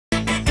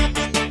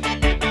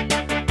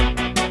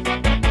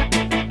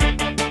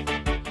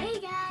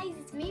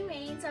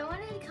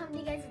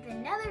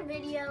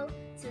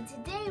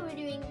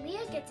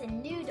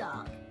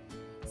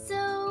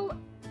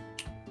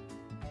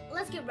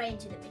right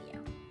into the video.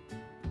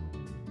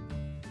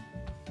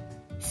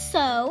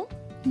 So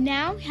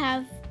now we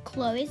have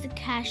Chloe as the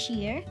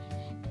cashier,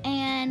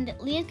 and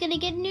Leah's gonna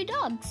get a new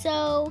dog.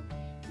 So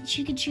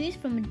she can choose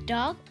from a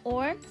dog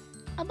or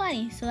a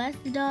bunny. So that's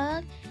the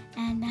dog,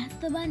 and that's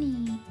the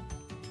bunny.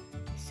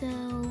 So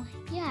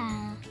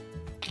yeah,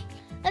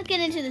 let's get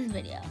into this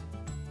video,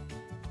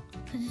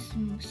 because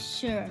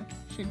this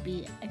should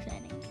be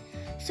exciting.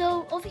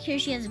 So over here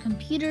she has a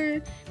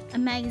computer, a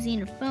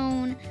magazine, a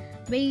phone,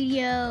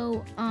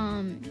 radio,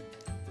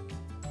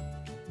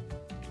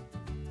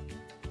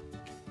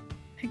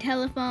 her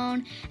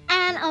telephone,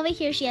 and over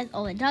here she has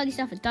all the doggy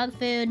stuff with dog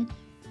food,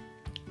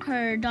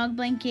 her dog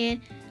blanket,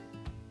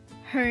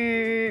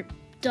 her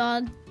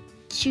dog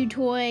chew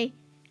toy,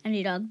 and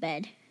a dog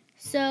bed.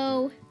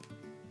 So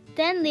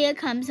then Lea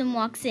comes and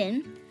walks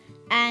in,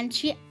 and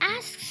she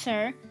asks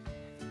her,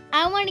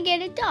 "I want to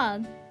get a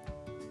dog."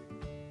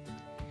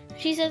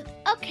 She says,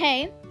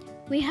 "Okay,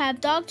 we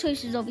have dog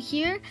choices over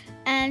here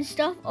and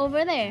stuff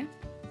over there.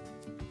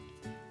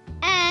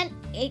 And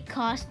it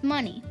costs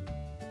money."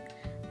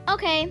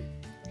 Okay,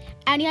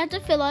 and you have to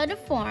fill out a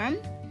form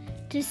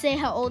to say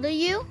how old are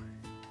you,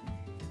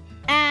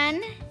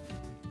 and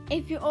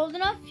if you're old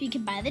enough, you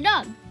can buy the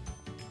dog.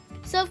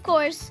 So of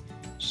course,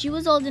 she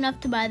was old enough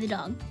to buy the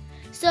dog.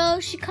 So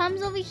she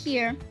comes over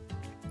here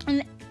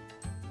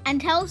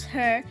and tells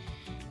her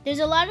there's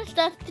a lot of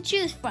stuff to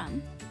choose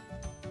from.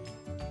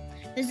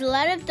 There's a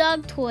lot of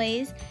dog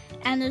toys,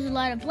 and there's a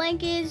lot of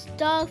blankets,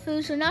 dog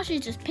food, so now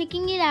she's just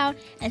picking it out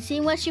and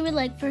seeing what she would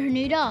like for her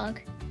new dog.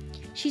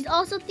 She's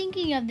also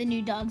thinking of the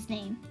new dog's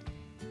name,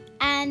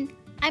 and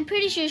I'm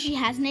pretty sure she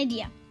has an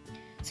idea.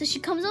 So she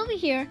comes over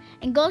here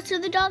and goes to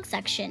the dog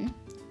section.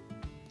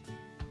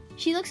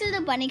 She looks at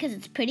the bunny because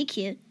it's pretty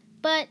cute,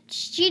 but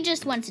she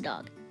just wants a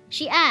dog.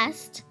 She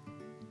asked,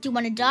 "Do you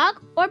want a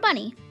dog or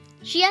bunny?"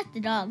 She asked the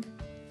dog.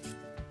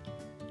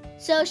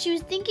 So she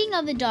was thinking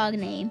of the dog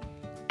name,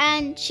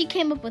 and she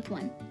came up with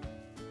one.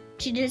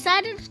 She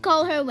decided to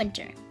call her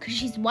Winter because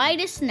she's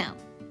white as snow.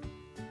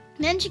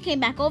 Then she came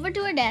back over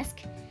to her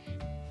desk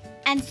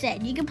and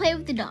said, "You can play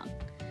with the dog."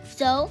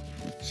 So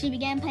she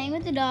began playing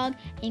with the dog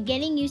and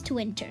getting used to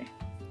Winter.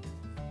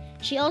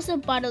 She also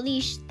bought a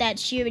leash that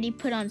she already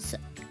put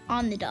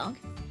on the dog,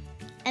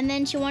 and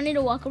then she wanted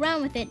to walk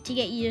around with it to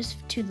get used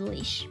to the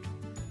leash.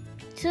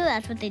 So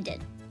that's what they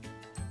did.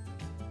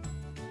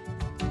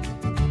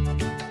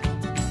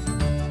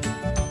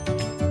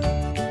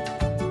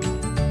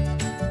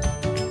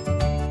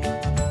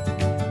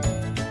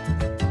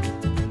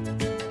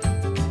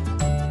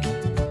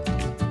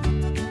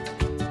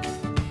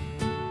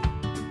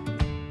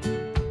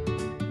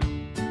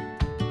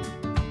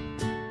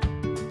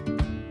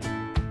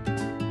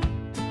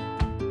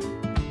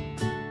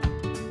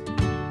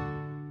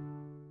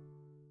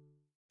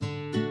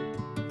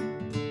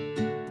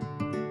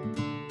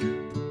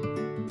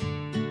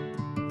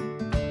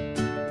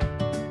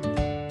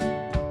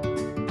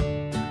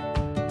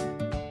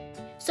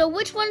 "So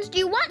which ones do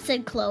you want?"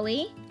 said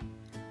Chloe.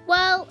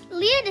 Well,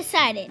 Lea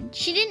decided.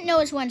 She didn't know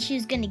which one she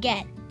was going to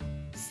get.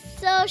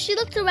 So she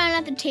looked around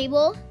at the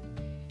table,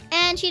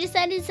 and she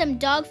decided some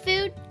dog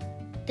food,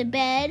 the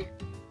bed,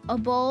 a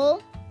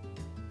bowl,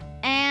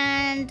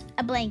 and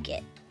a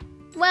blanket.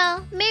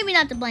 Well, maybe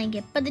not the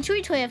blanket, but the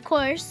chewy toy, of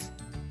course.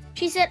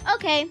 She said,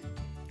 "Okay,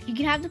 you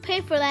can have to pay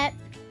for that."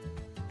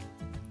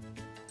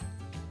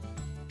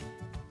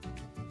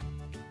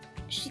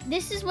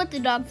 This is what the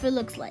dog food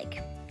looks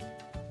like.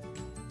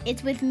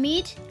 It's with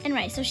meat and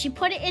rice, so she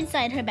put it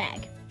inside her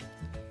bag.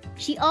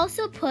 She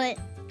also put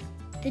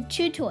the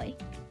chew toy.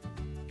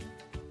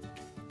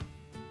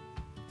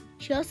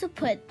 She also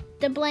put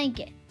the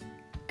blanket,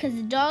 because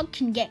the dog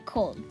can get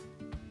cold.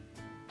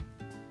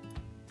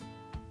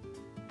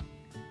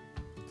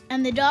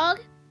 And the dog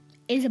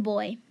is a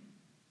boy.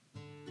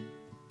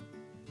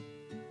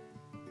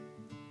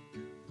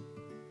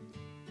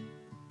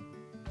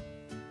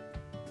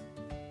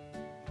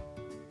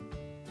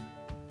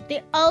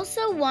 They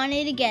also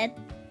wanted to get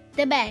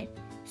the bed.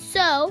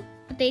 So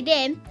what they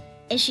did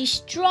is she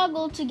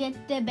struggled to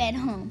get the bed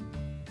home.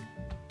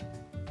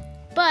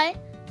 But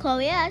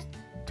Chloe asked,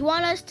 "Do you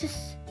want us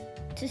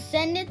to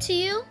send it to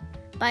you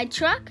by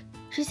truck?"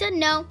 She said,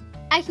 "No,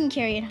 I can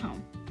carry it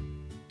home."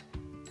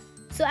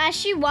 So as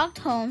she walked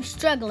home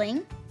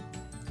struggling,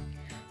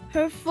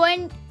 her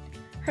friend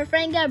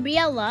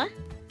Gabriella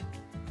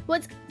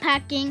was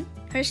packing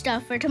her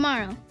stuff for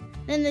tomorrow.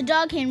 Then the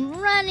dog came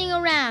running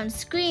around,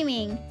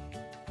 screaming,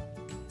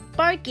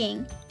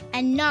 barking,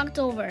 and knocked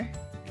over.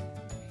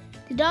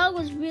 The dog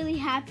was really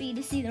happy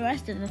to see the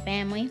rest of the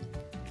family.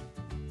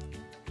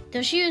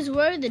 Though she was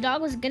worried the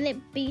dog was gonna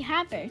be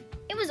happier.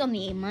 It was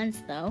only 8 months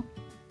though.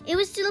 It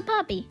was still a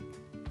puppy.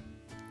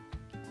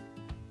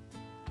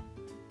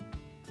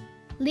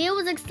 Lea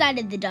was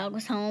excited the dog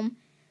was home.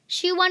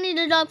 She wanted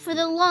a dog for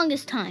the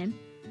longest time.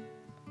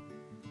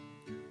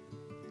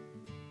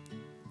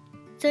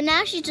 So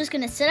now she's just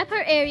gonna set up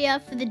her area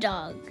for the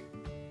dog.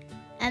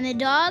 And the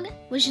dog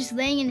was just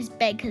laying in his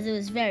bed because it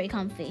was very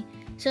comfy.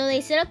 So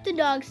they set up the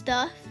dog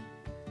stuff,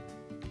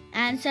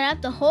 and set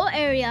up the whole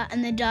area,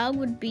 and the dog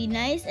would be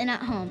nice and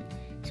at home.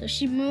 So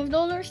she moved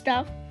all her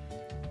stuff,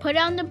 put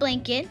on the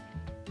blanket,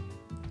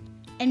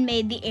 and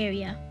made the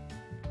area.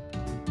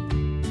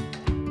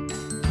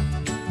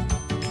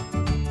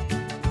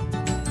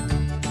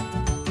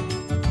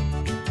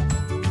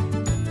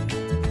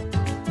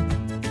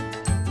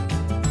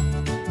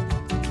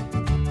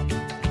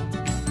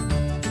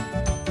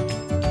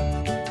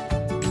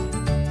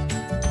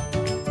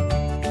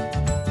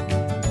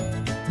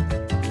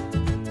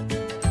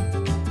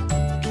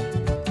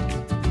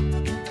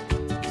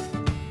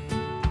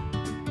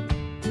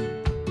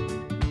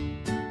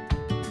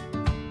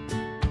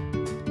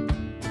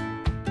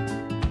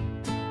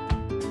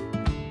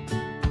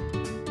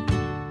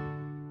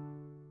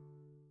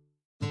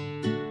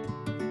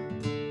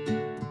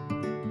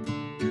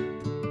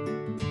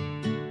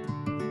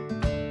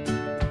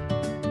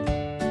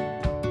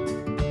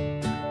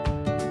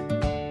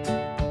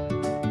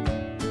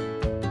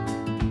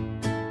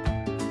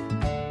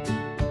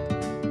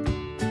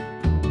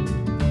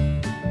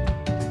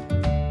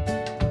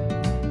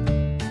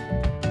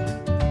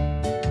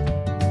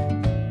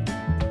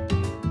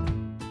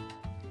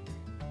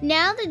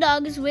 Now the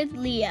dog is with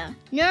Lea.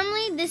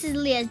 Normally this is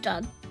Lea's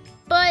dog,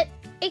 but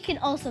it can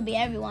also be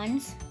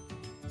everyone's.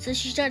 So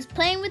she starts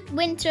playing with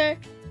Winter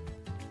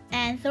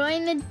and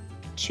throwing the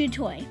chew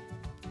toy.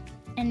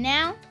 And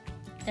now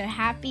they're a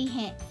happy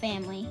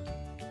family.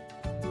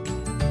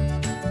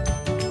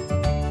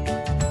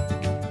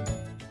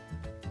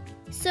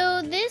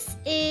 So this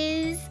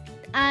is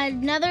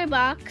another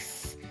box.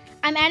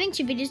 I'm adding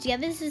 2 videos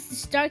together. This is the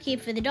star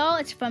cape for the doll.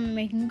 It's from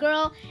American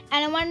Girl.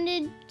 And I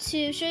wanted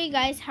to show you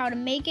guys how to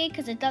make it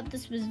because I thought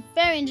this was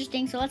very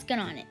interesting. So let's get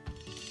on it.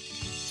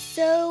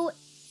 So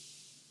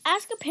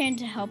ask a parent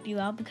to help you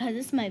out because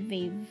this might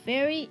be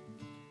very,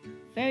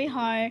 very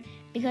hard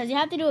because you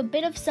have to do a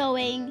bit of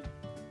sewing.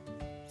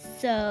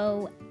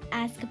 So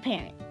ask a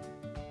parent.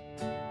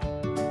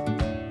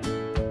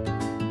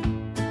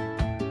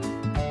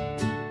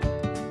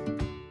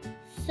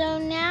 So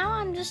now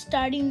I'm just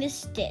starting this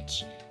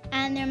stitch.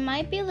 And there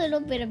might be a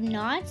little bit of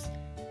knots.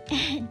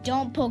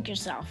 Don't poke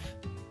yourself.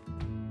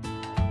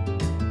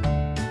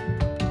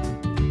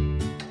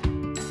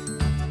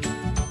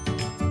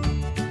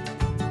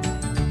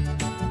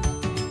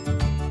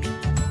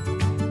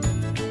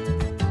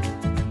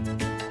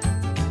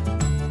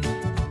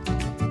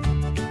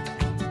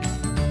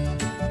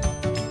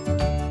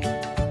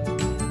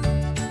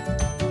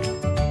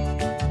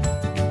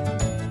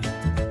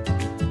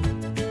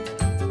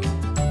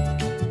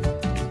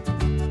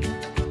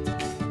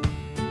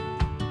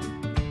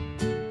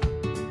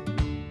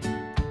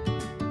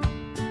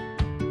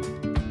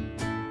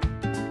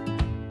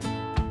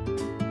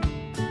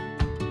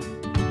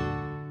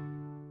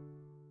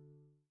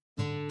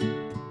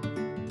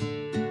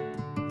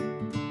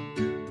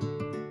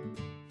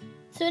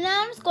 So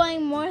now I'm just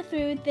going more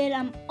through with it.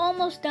 I'm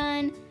almost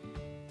done.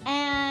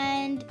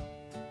 And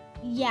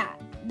yeah,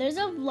 there's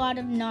a lot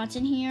of knots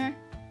in here.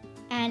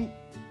 And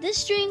this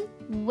string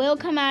will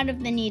come out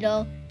of the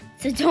needle,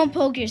 so don't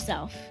poke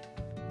yourself.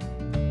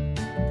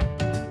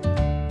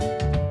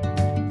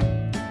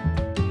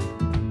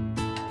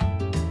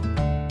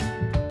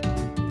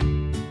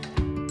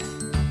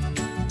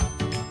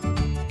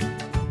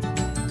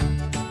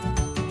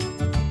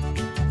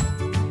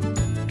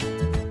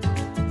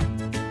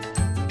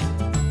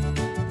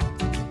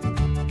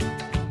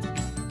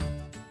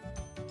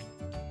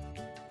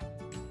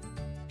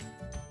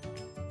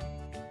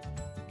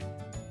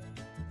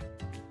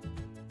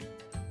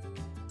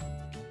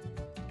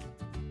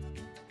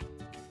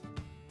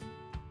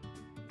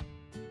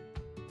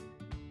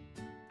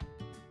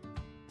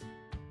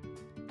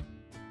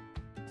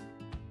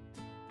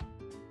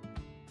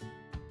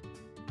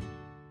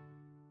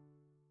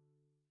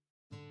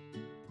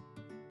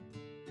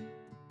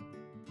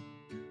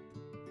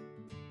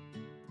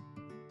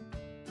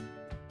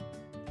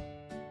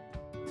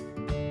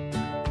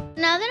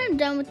 Now that I'm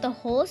done with the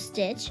whole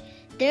stitch,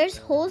 there's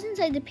holes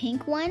inside the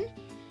pink one,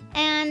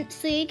 and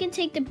so you can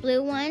take the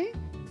blue one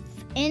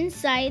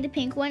inside the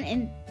pink one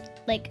and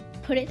like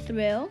put it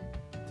through,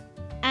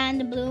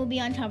 and the blue will be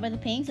on top of the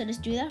pink. So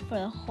just do that for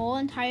the whole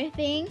entire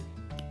thing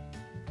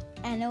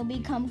and it'll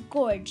become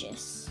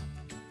gorgeous.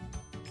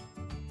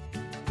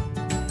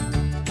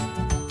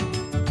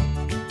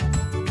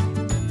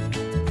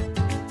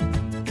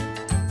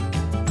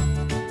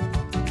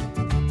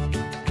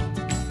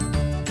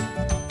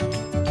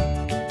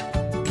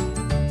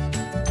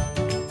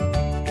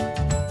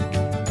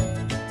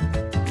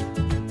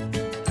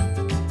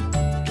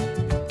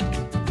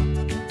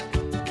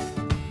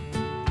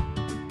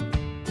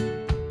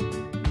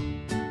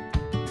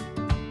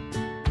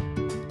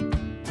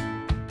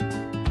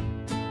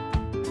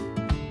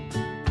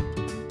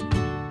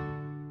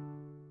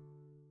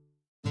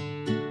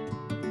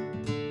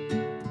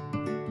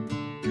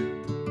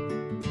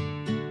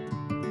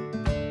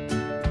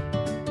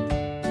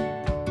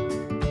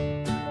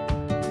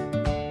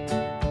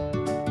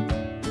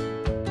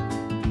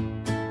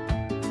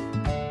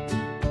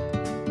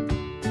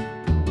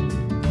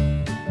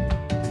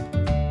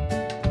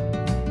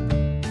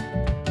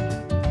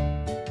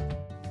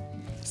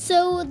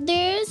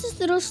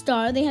 little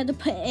star they have to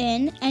put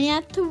in, and you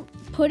have to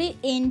put it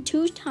in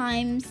 2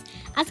 times.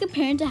 Ask a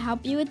parent to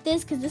help you with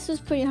this because this was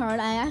pretty hard.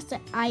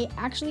 I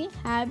actually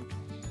had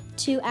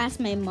to ask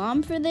my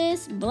mom for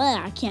this.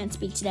 Blah, I can't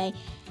speak today.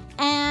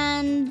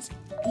 And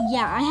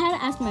yeah, I had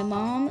to ask my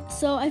mom.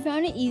 So I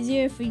found it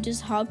easier if we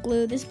just hot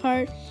glue this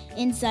part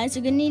inside. So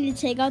you're gonna need to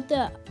take out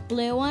the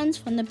blue ones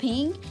from the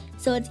pink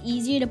so it's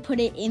easier to put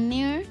it in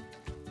there.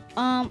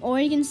 Or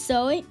you can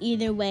sew it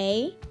either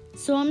way.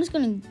 So I'm just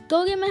gonna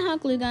go get my hot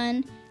glue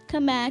gun,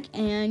 come back,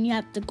 and you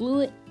have to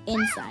glue it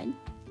inside.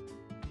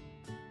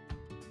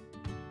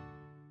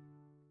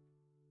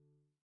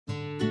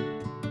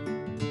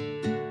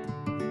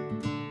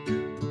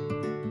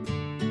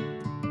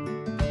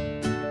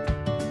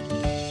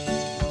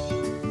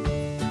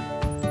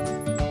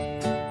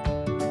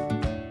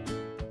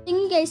 Thank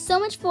you guys so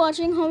much for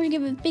watching. Hope you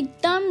give it a big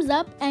thumbs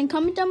up and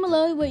comment down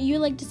below what you'd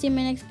like to see in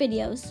my next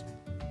videos.